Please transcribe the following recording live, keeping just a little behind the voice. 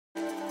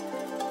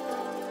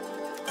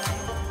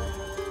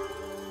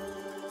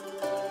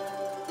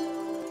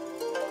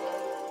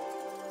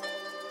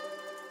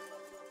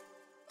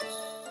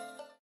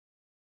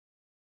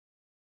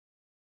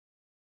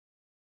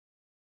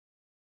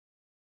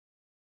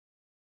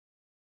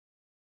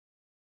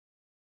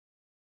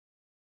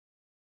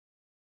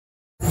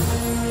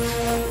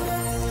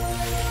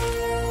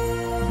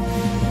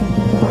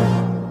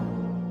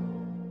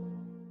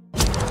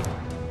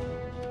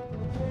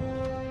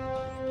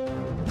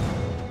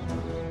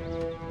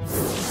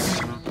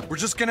We're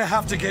just gonna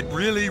have to get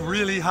really,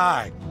 really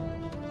high.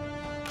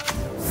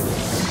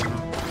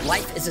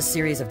 Life is a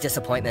series of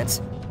disappointments.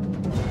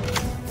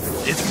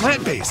 It's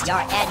plant-based.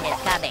 Your end is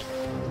coming.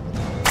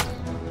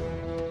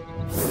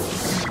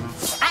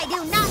 I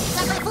do not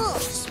suffer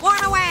fools.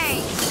 Swarm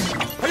away!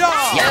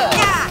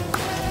 Yeah.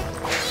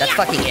 That's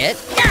fucking it?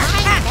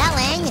 I'm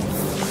telling.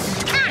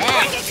 To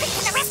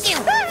the rescue!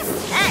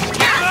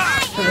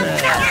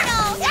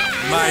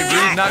 Am I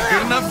really not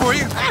good enough for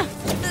you?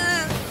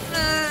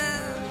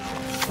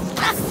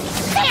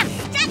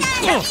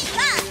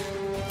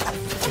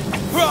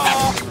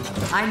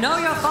 I know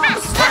your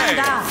boss. Stand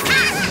down.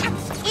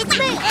 It's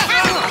me!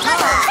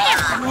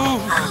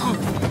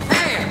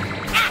 Hey!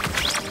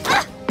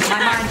 My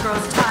mind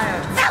grows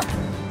tired.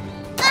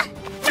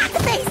 Not in the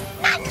face!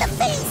 Not in the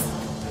face!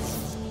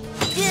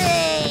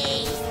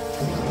 Yay!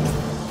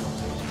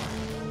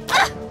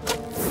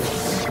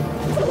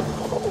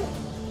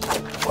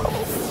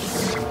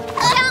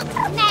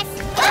 Don't mess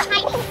with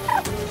Heidi!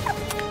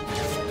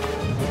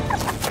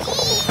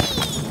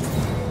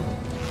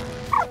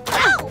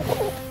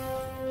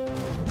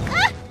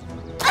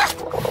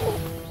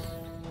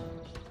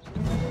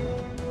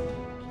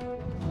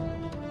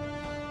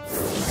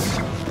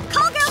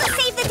 Call girl to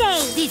save the day!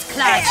 These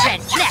claws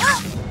shred flesh!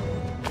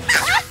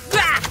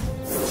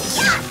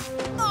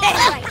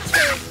 Alright,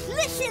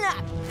 listen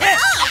up!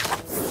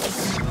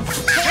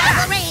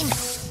 Terrible rain!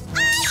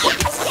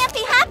 This can't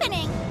be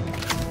happening!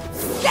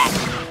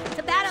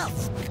 To battle!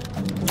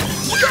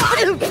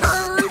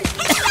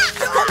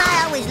 I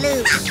always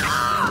lose!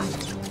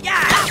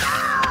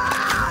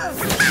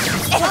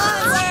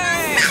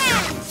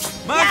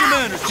 My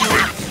commander,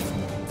 Stuart.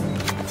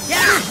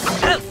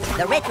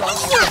 The ritual is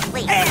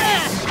complete!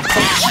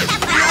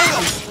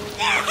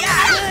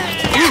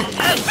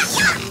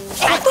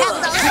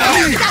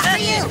 Just for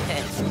you!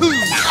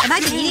 Am I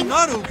bleeding?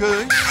 Not okay.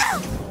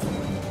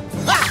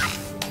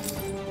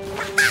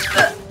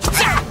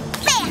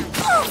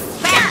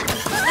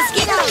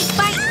 Mosquito,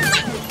 bite!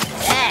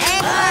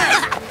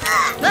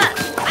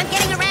 I'm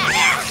getting around!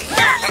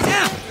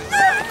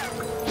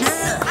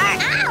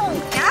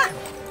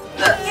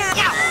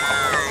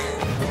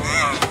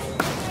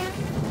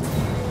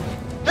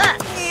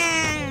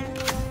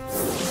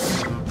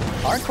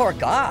 Hardcore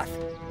goth.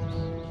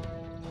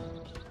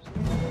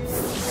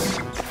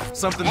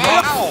 Something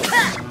wrong.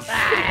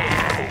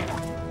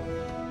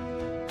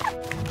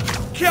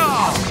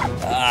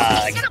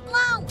 It's gonna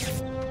blow!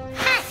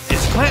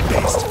 It's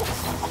plant-based.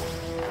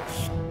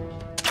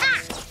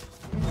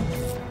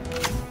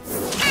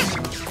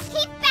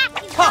 Keep back,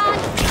 you dog!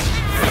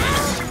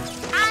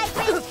 I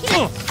will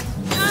keep!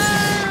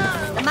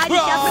 The mighty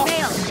shall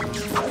prevail!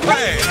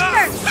 Hey!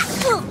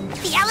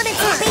 The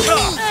elements will be me!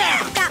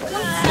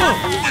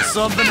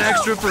 Something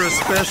extra for a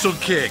special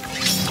kick.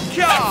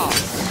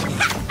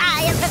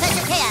 I am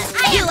Professor Pear.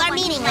 You are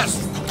meaningless.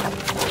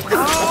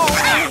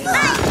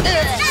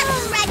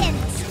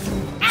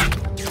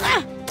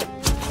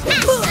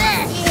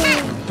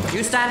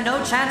 You stand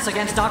no chance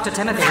against Dr.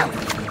 Timothy.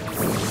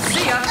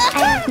 See ya!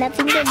 I have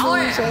nothing to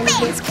lose in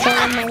this point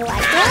of my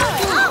life.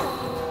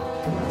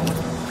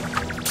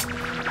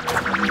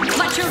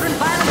 My children,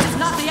 violence is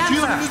not the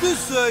Children, answer. is this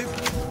safe?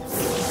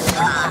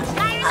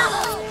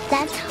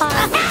 That's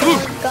hard. Oh,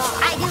 God.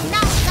 I do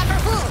not suffer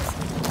fools.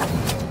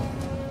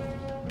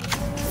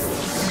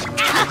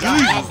 Your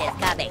end is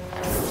coming.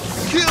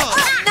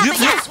 Nothing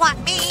can swat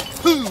me.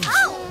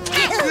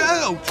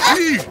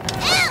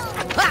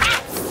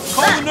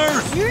 Call the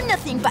nurse. You're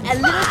nothing but a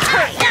little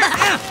toy.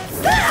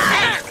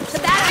 The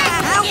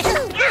battle.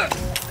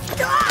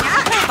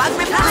 Bug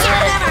repellent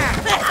never.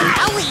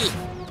 Owie.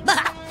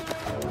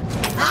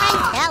 I'm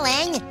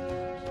telling.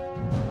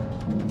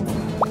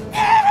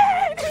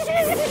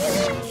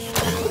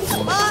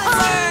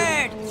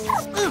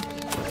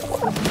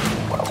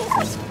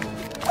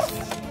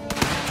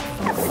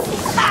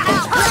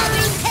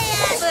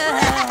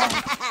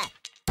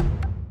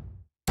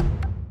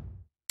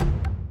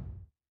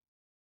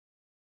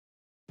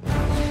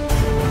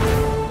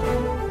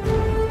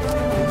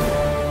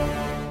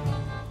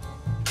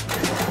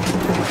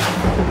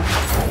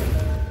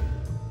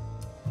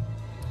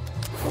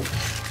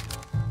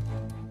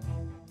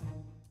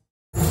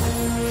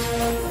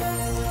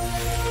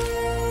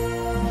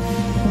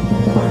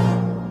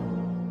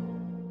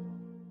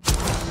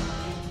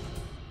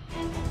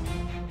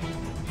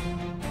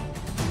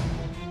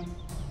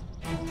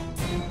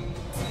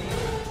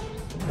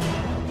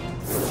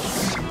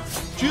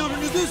 Children,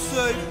 is this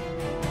safe?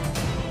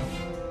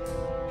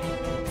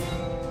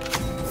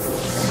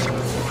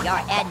 Your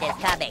end is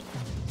coming.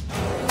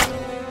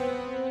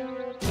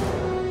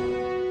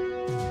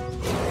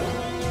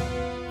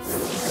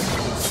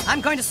 I'm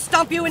going to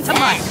stomp you into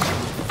mud.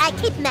 I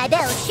keep my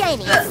bell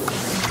shiny.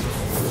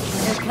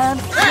 Here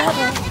comes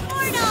trouble.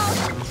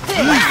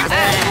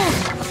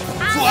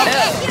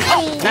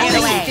 That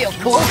makes me feel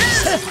cool.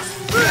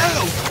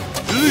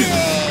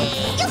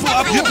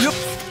 Yep.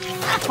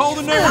 Call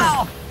the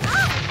nurse.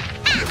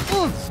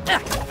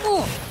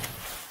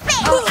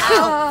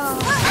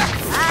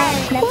 I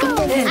have nothing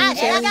to lose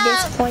in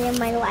this point of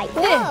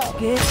Whoa.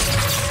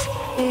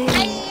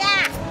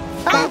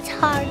 That's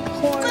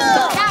hardcore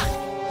golf.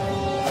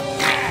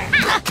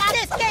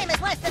 This game is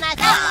worse than I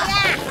thought.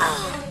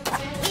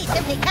 He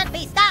simply can't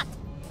be stopped.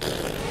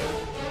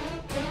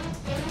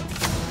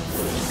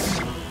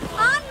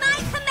 On my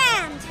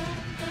command.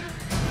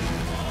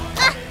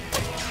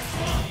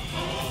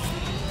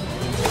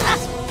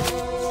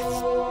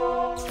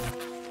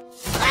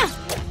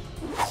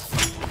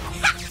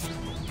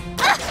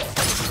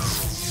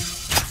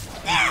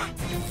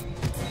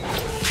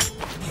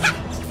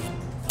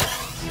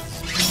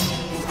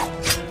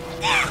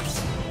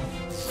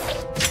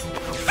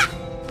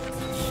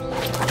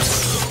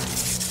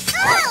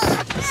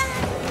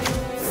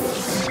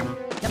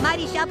 The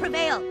mighty shall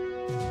prevail.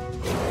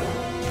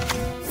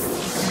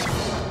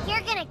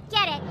 You're gonna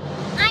get it.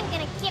 I'm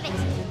gonna give it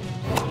to you.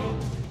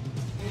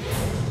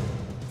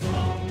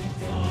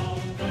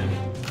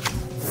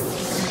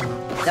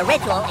 The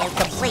ritual is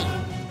complete.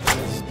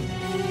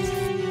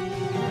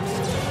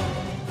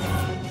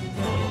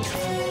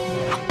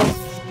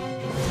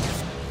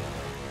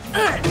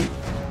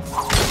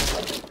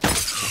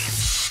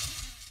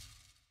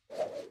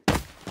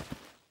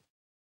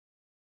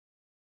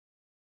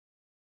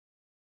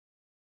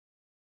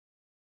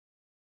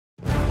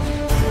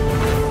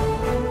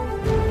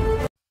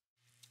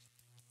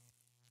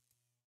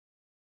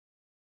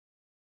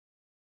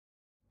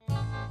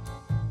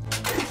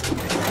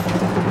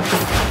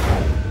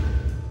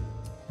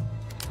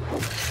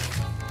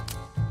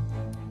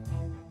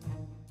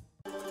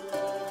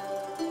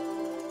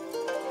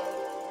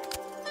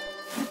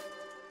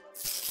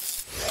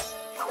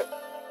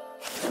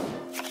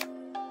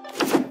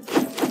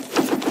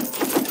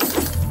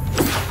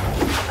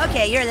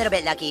 Okay, you're a little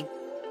bit lucky.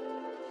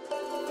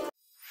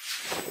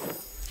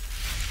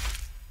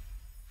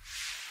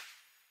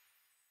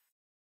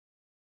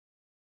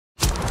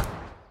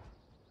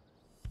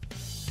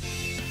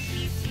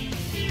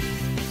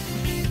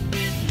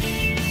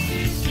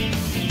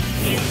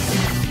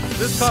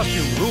 This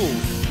costume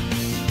rules.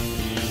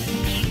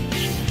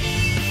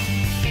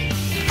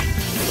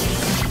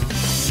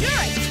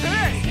 Sure,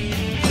 turn.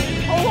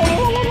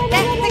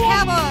 That's the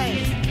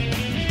Cowboys.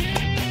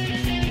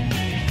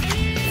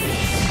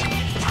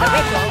 The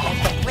ritual is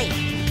complete.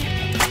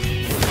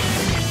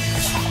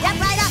 Step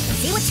right up and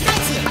see what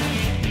strikes you.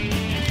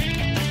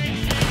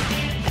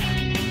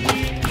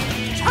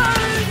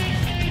 Turn!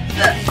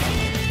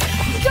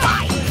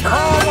 Die!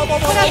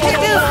 What are you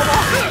gonna do?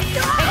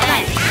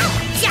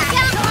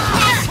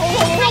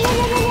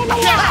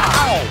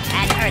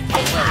 An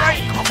earthquake.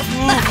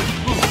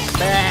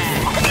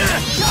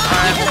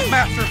 I'm a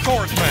master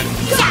swordsman.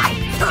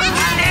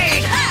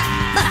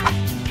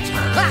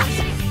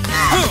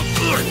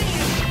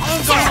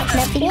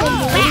 Nothing to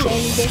lose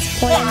in this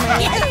point of my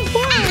life.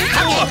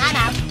 Okay, I'm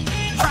out.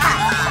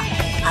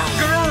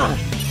 Grr.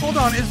 Hold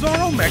on, is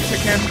Zorro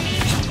Mexican?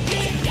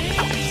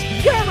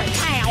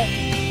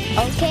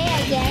 Okay,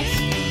 I guess.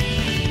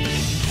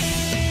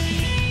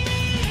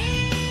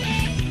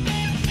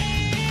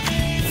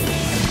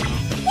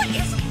 What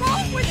is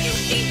wrong with you,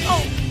 Nico?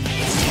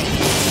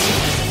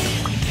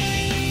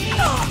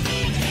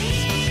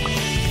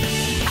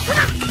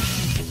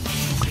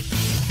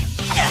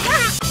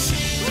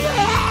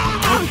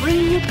 I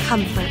bring you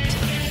comfort.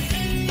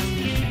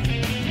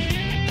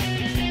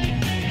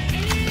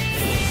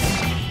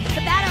 To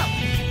battle.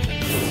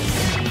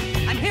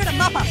 I'm here to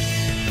mop up.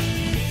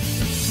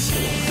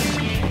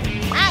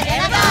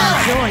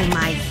 Enjoy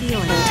my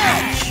healing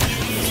touch.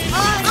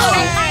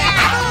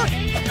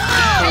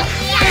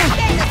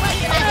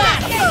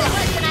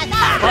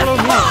 Follow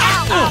me.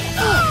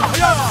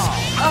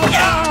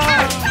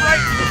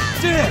 Right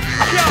dead.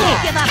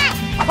 Give up.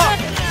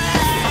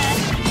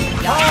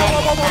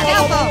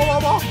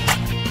 Elbow.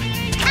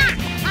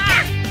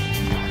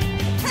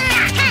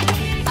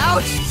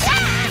 Ouch.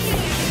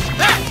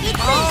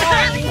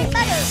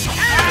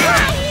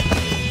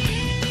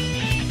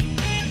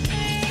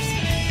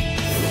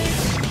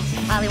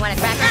 Molly, want a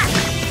cracker?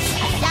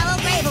 Shallow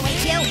grave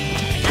awaits you.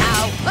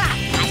 Ow.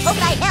 I hope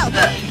I help.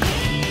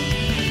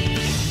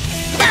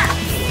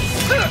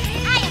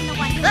 I am the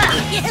one who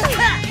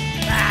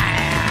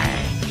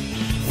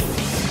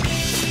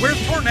Where's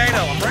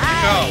Tornado? I'm ready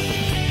to go.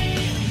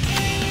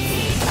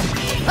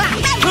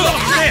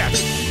 Shit!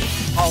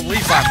 I'll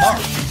leave my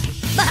mark.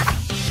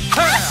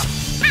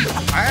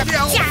 I have you.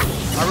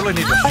 I really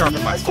need to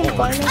sharpen my sword. I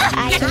can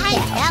I'm tell.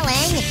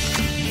 telling.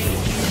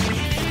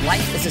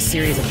 Life is a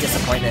series of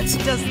disappointments.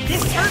 Does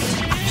this hurt?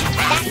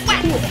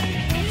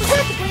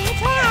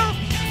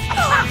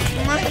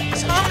 My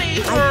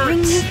tummy I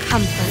bring you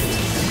comfort.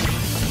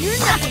 You're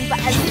nothing but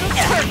a little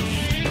turd.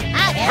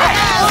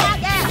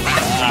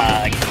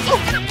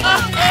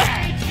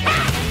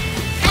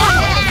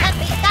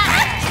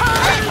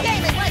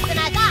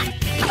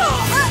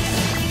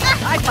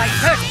 I fight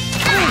first.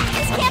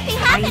 This can't be I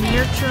happening.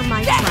 nurture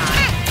my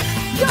tribe.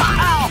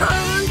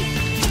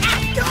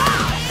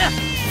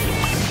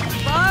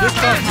 This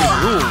costume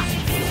rules.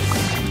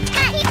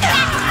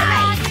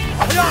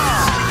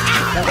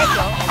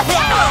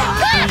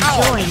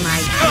 Enjoy my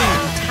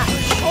healing touch.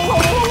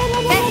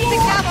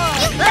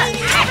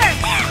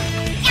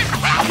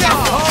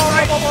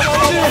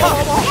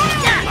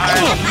 I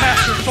am a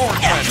master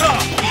swordsman.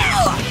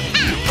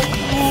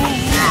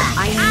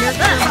 I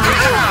nurture my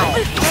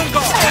pride. On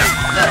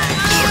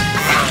guard.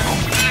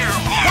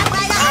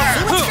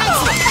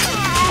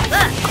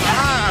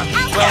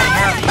 Well,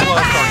 half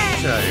blood, starting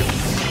to shave.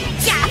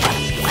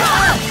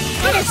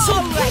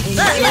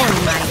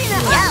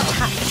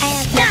 I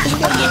have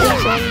nothing to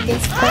lose in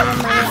this part of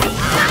my life.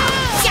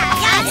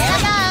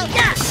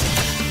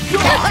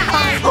 That's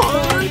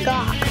hardcore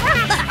goth.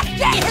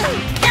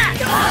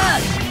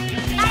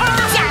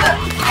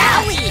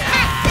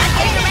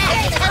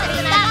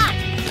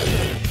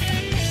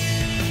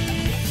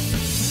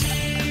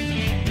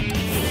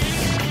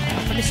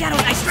 From the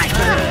shadows I strike.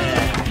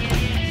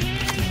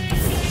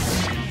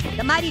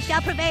 The mighty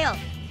shall prevail.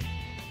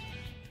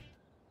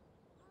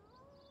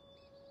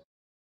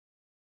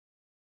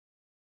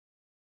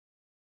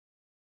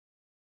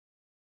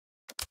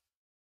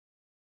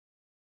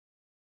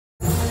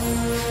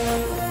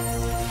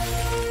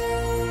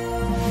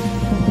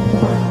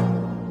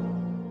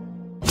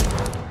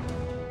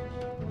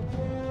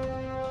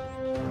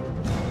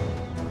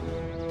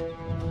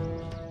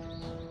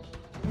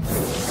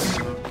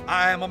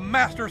 I am a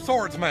master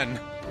swordsman.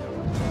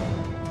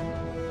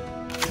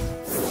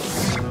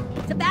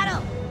 To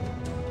battle!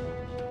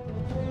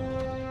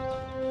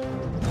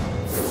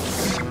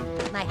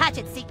 My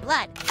hatchet seek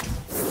blood.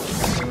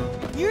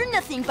 You're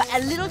nothing but a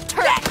little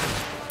turret.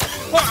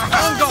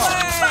 On guard.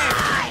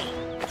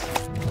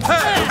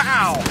 Hey,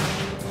 ow.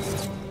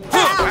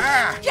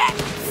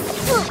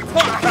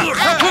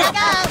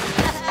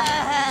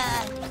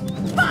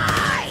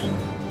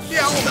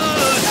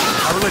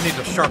 I really need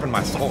to sharpen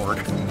my sword.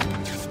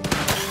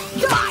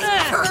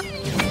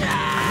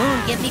 Moon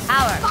gives me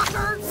power.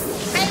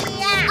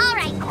 All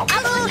right,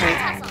 I'll do this.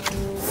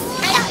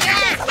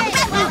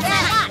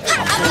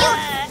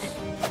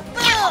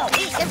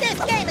 This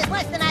game is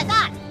worse than I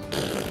thought.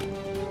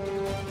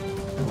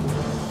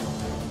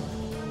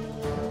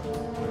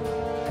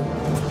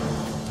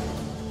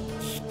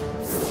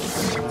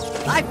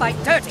 I fight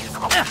dirty. Hey!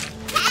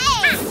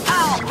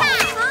 On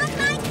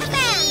my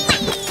command!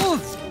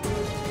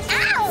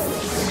 Ow!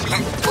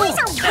 Boys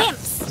are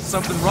wimps!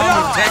 Something wrong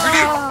with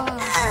integrity?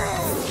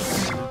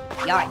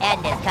 Your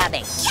end is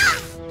coming.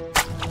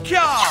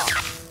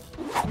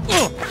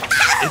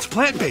 It's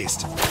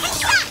plant-based.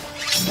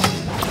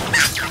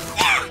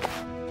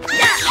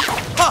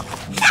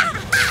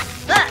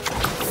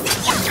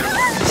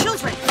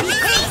 Children,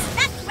 Release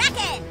the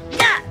Kraken!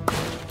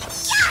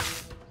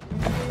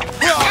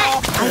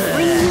 I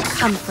bring you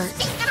comfort.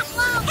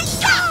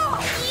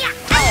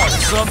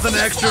 Something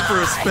extra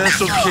for a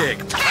special kick.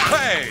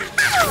 Hey!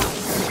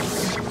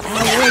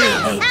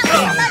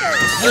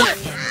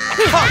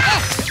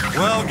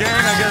 Well,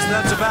 gang, I guess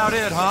that's about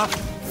it, huh?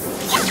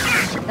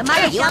 the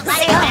mighty shall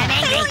prevail.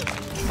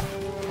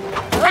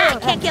 I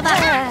can't give up.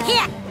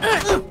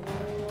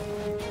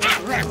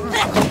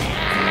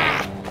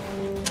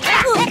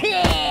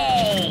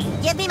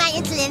 Give me my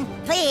insulin,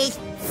 please.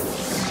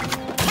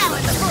 Cower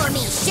before me,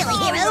 silly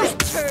heroes.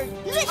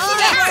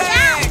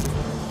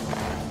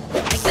 I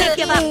can't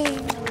give up.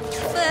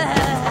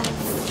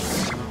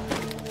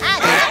 I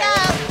gotta go.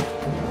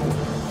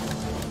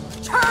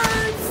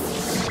 Turn.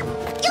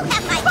 You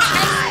have my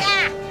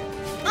back.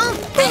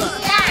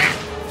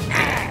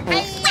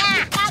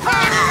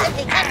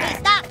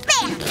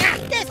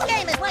 This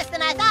game is worse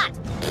than I thought.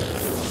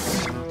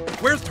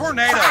 Where's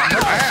Tornado?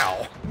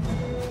 Ow!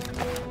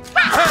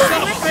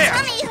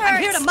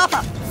 I'm here to muff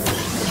up.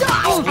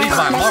 Leave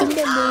my mark. Nothing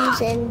to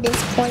lose in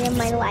this point of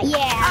my life.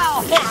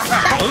 Yeah.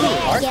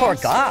 Hardcore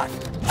god.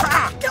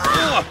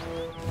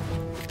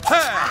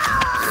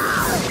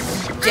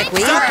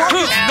 Dickweed.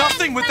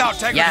 Nothing without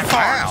technical Yeah.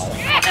 fire.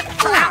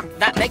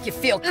 That make you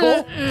feel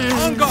cool?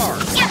 On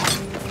guard.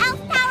 Elf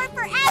power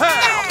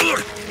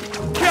forever.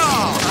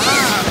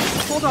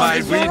 Hold on, My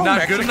is weed that all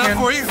not good enough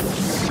Mexican? for you?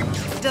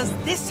 Does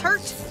this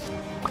hurt?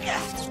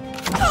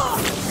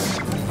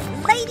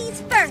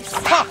 Ladies first.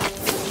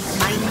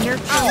 I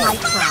nurture my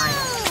pride.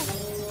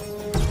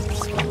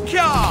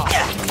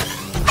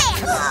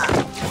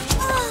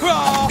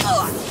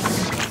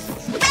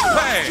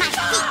 Hey!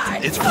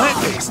 It's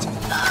plant-based.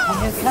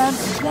 Here comes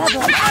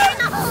trouble.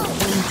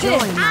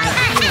 Enjoy my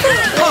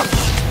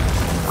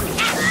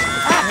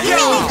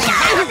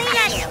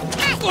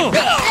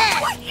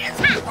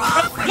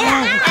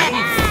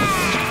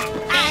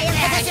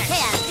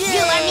You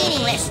are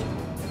meaningless.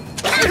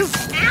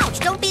 Ouch!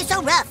 Don't be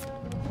so rough.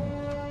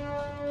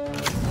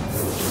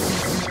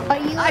 Are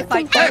you I a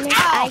fight component?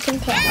 first. I can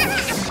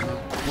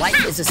tell.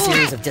 Life is a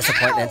series of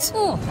disappointments.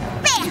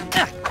 Bam!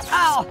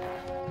 Ow!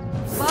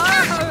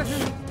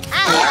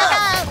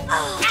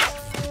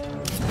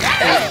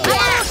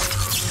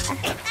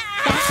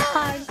 That's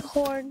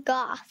hardcore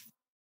goth.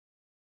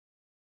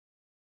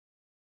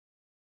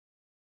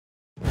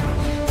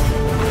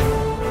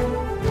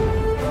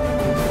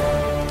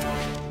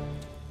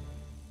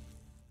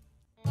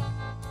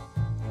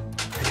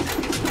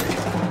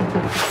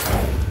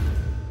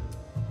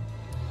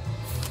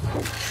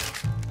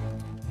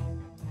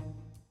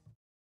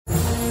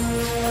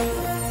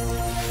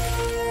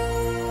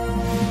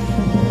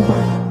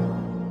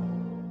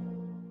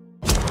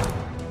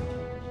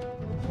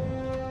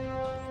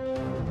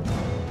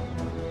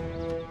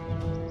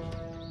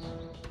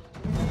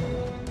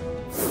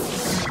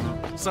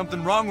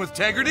 Something wrong with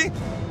Tegrity?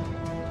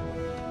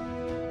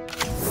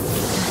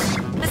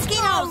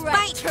 Mosquitoes,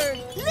 bite!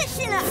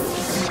 Listen up!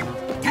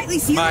 Tightly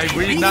sealed. My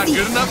weed not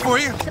good enough for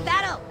you? To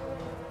battle!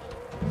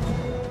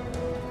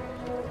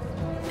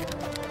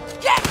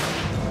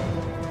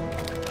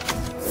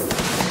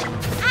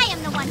 I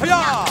am the one who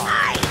knows.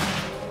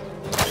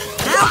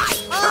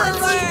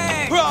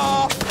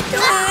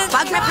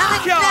 Bug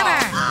repellent never!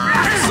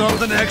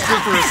 Something extra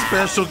for a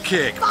special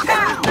kick.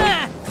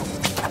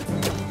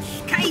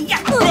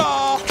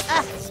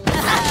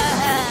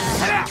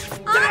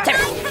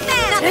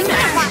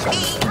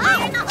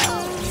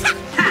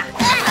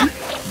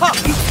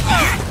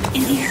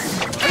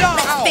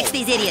 Let's fix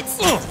these idiots.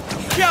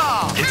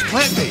 It's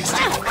plant-based.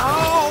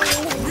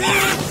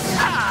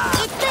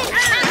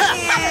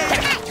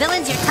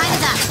 Villains, your time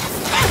is up.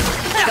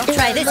 Don't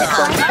try this at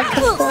home.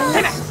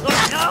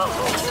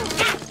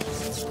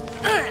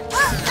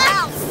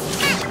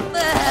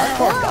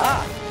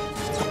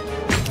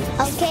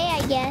 Okay,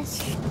 I guess.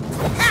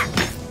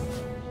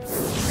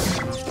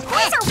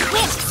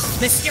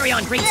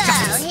 Mysterion brings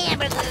justice.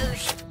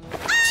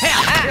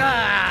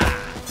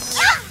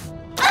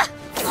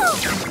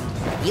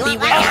 You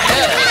beware.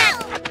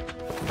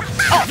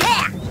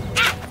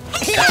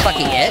 That's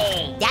fucking it.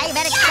 Yeah, you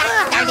better start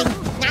starting.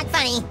 Not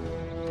funny.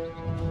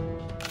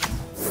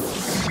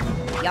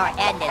 Your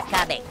end is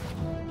coming.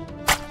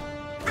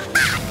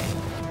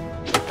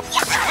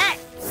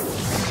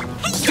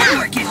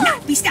 Power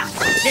cannot be stopped.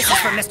 This is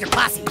for Mr.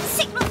 Posse.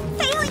 Signal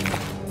failing.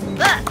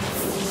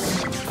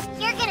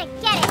 You're gonna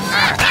get it.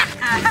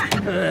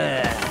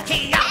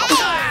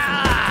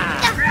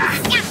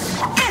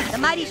 The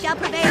mighty shall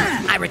prevail.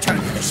 I return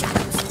to the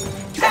shadows.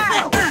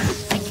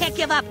 I can't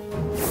give up.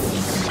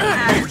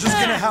 We're just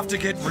gonna have to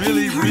get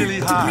really, really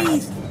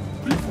high.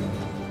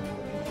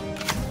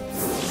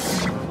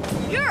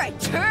 You're a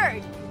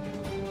turd.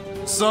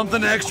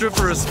 Something extra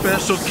for a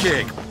special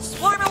kick.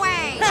 Swarm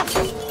away.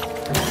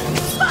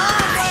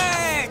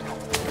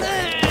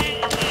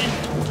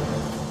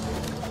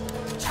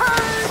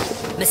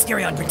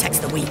 Mysterion protects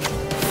the weak.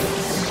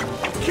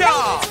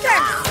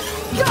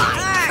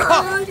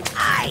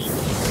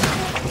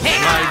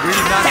 My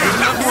weed not good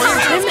enough for you?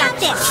 Who's got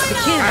this? The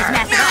cube has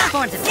mastered all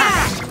forms of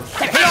combat.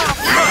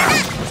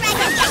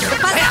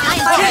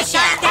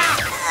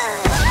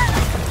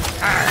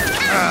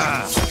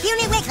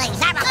 Puny weaklings,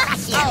 I will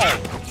crush you.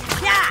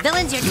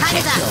 Villains, your time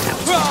is up.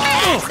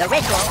 The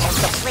ritual is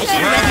complete.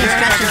 Read the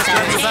instructions,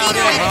 That's about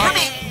it, huh?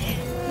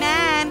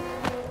 Man.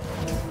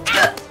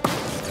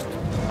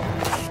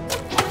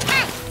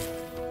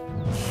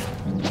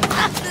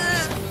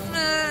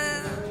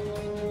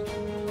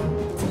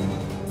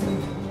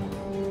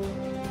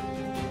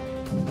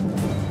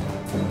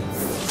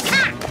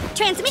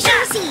 Transmission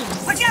received.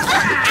 Watch out!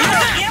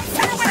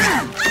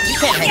 You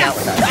can't hang out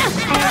with us.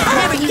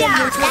 Never use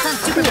your tools on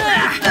Super.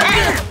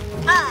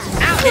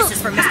 This is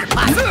for Mr.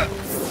 Posse.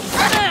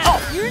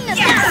 You're not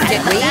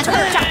Did we?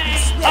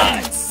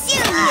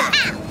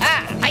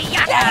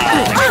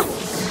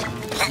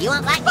 You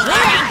won't like me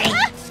getting angry.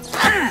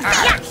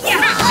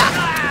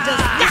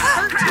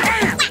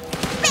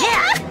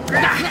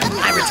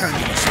 I return to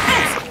the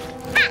shadows.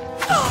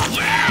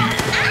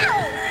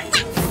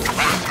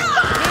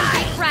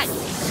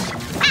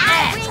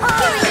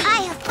 I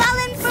have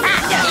fallen from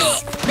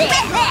grace.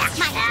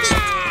 My feet.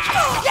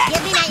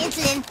 Give me my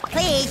insulin,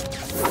 please.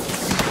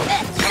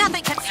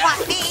 Nothing can swat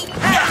me.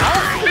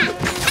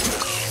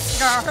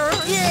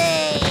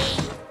 Yay.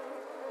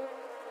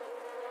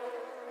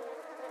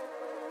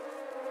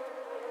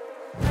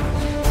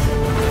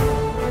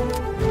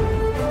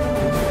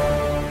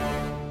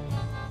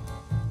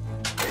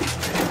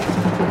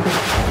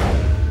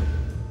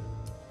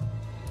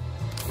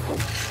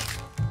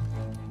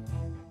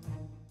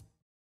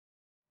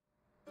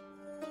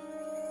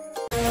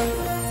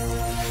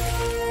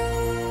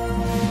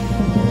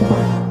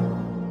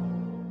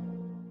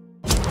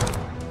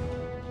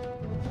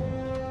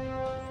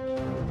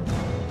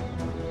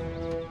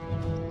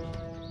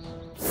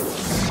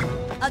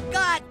 A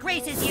god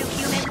graces you,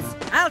 humans.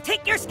 I'll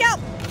take your scalp.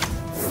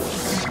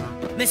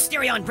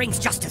 Mysterion brings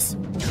justice.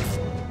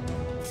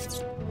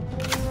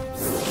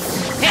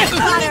 Where's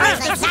Father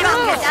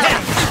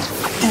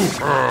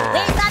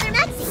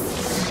Nutsy?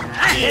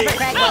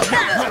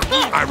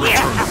 I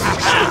return.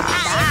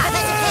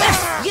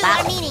 You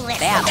are meaningless.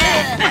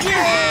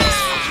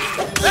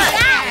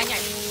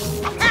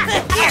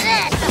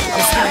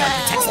 Mysterion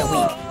protects the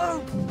weak.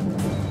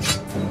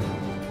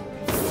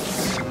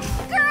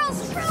 Girls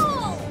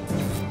rule.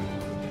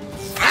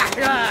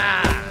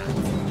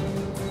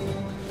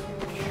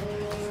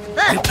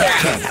 You can't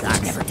kill that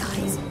which never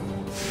dies.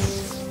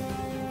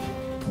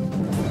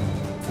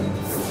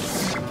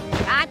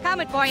 I'm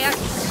coming for you.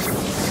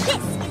 This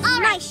is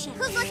my ship.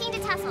 Who's looking to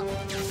tussle?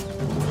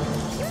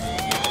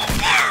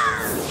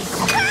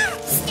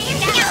 Stand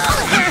down.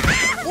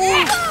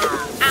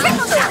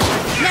 Triple shot.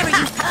 Never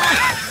used.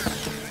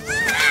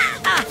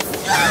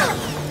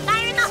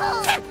 Fire in the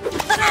hole.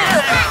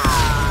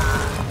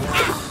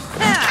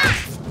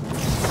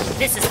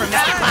 This is for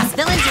Mr. Boss.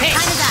 Villains, your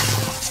time is up.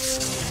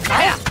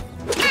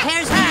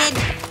 Repairs needed.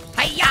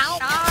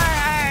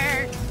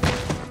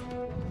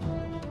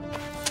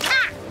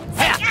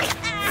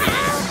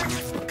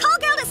 Call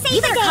girl to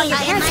save her. Call your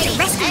parents to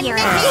rescue your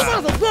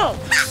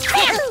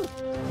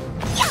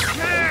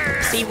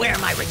Beware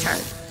my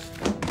return.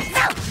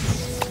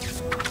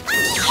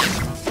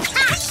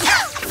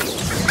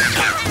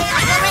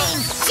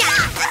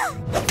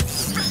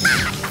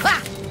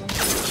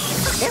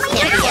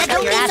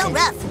 Don't be so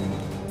rough.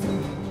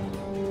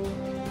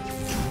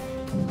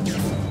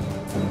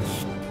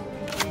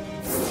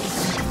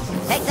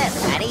 Take this,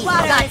 Patty.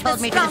 God told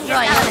me to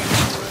destroy you.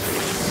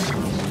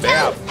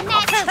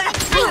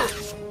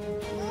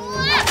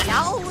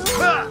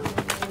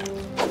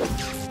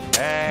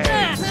 Hey.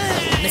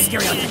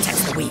 Mysterion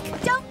protects the weak.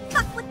 Don't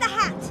fuck with the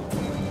hat.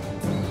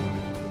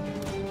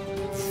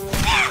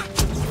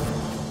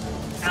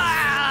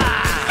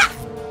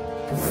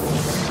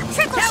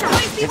 Triple shot.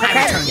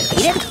 Return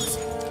defeated.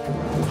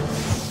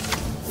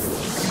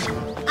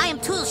 I am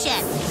Tool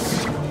Shed.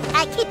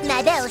 I keep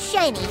my bell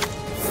shiny.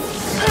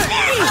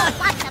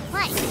 Watch the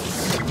play.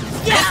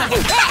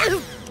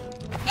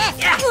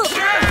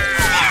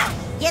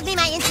 Give me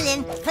my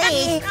insulin,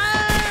 please.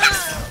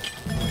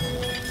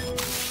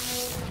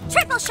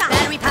 Triple shot.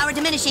 Battery power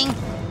diminishing.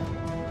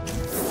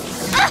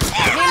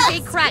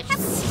 Energy crush.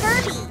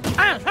 Scurvy.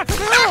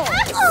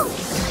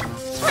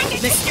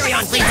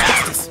 Mysterion brings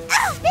justice.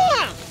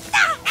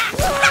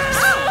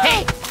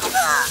 Hey!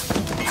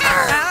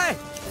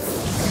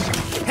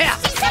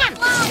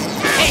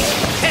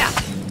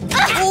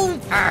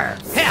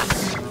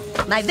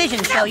 My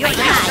vision show you're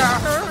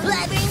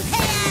Blabbering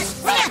chaos.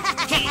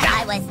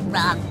 I was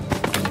wrong.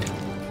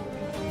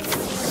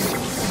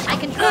 I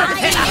control the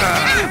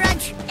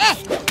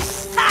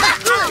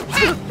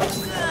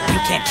You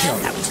can't kill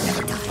that which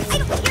never dies.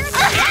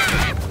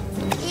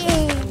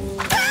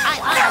 I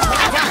don't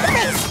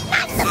hear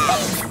that.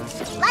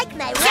 Like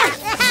my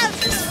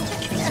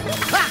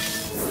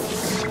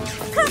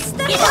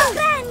Custom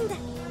friend.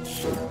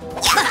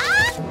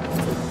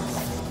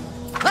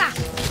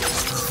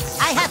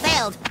 I have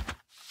failed.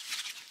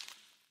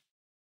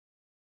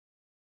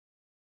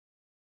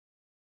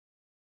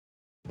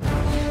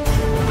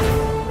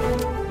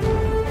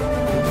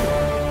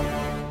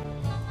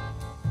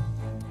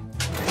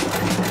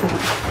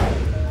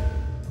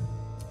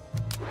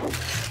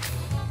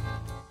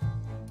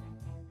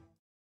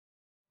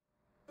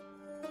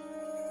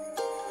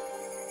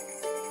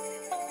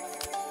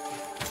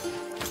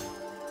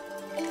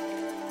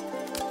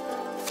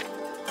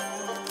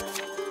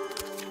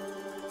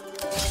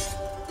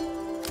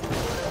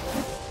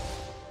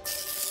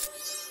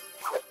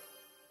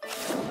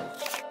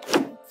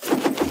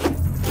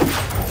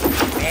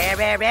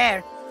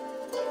 Rare.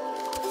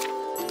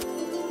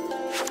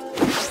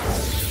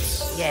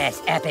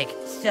 Yes, epic.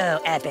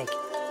 So epic.